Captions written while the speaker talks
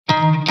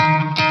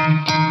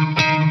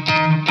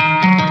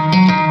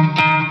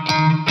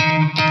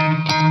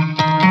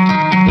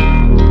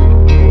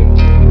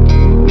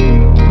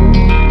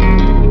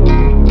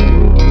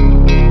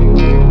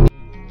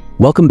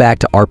Welcome back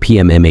to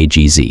RPM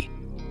MAGZ.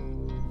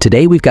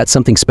 Today we've got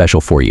something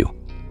special for you.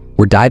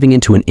 We're diving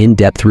into an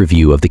in-depth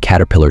review of the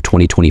Caterpillar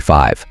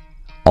 2025,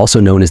 also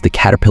known as the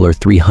Caterpillar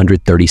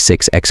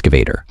 336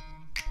 Excavator.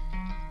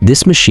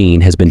 This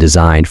machine has been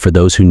designed for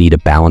those who need a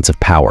balance of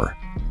power,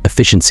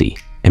 efficiency,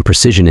 and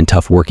precision in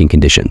tough working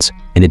conditions,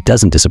 and it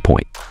doesn't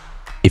disappoint.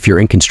 If you're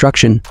in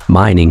construction,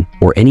 mining,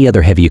 or any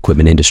other heavy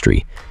equipment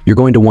industry, you're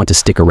going to want to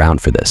stick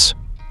around for this.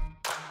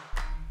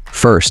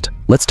 First,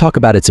 let's talk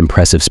about its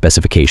impressive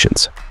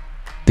specifications.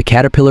 The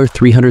Caterpillar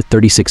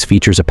 336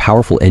 features a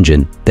powerful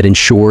engine that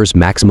ensures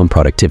maximum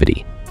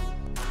productivity.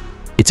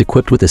 It's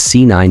equipped with a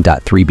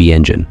C9.3B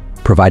engine,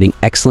 providing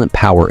excellent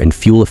power and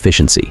fuel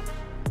efficiency,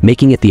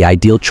 making it the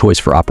ideal choice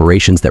for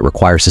operations that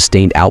require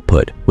sustained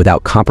output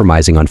without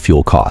compromising on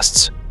fuel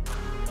costs.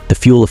 The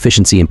fuel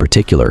efficiency in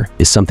particular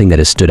is something that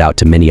has stood out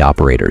to many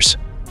operators.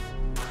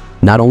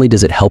 Not only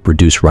does it help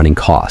reduce running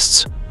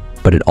costs,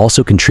 but it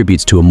also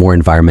contributes to a more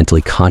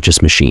environmentally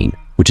conscious machine,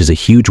 which is a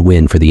huge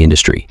win for the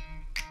industry.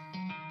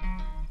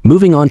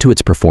 Moving on to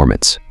its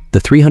performance, the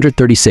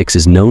 336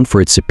 is known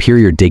for its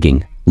superior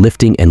digging,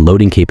 lifting, and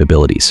loading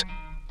capabilities.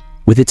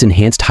 With its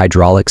enhanced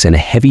hydraulics and a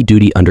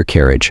heavy-duty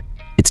undercarriage,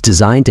 it's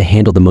designed to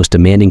handle the most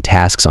demanding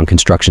tasks on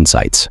construction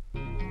sites.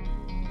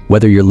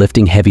 Whether you're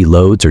lifting heavy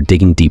loads or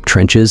digging deep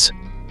trenches,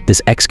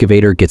 this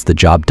excavator gets the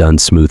job done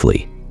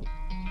smoothly.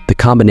 The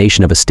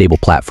combination of a stable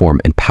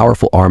platform and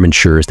powerful arm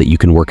ensures that you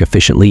can work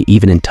efficiently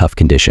even in tough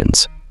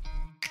conditions.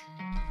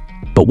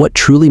 But what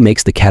truly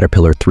makes the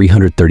Caterpillar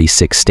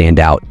 336 stand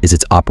out is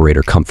its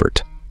operator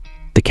comfort.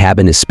 The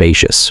cabin is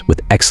spacious,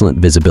 with excellent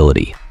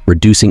visibility,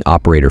 reducing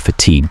operator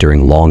fatigue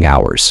during long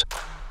hours.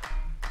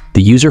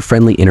 The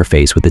user-friendly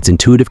interface with its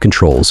intuitive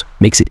controls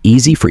makes it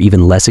easy for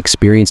even less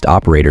experienced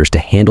operators to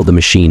handle the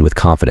machine with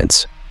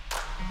confidence.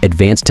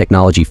 Advanced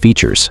technology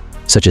features,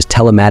 such as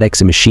telematics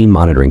and machine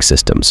monitoring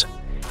systems,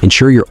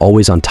 ensure you're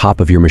always on top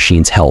of your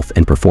machine's health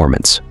and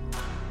performance.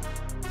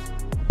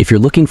 If you're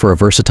looking for a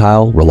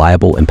versatile,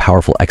 reliable, and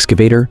powerful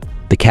excavator,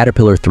 the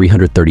Caterpillar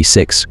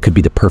 336 could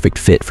be the perfect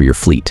fit for your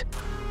fleet.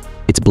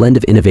 Its blend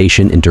of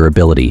innovation and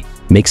durability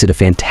makes it a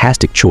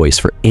fantastic choice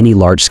for any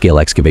large-scale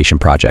excavation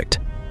project.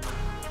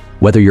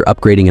 Whether you're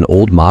upgrading an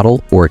old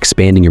model or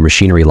expanding your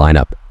machinery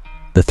lineup,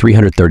 the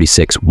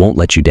 336 won't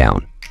let you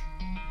down.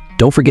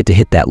 Don't forget to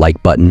hit that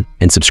like button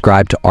and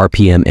subscribe to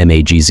RPM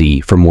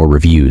MAGZ for more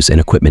reviews and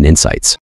equipment insights.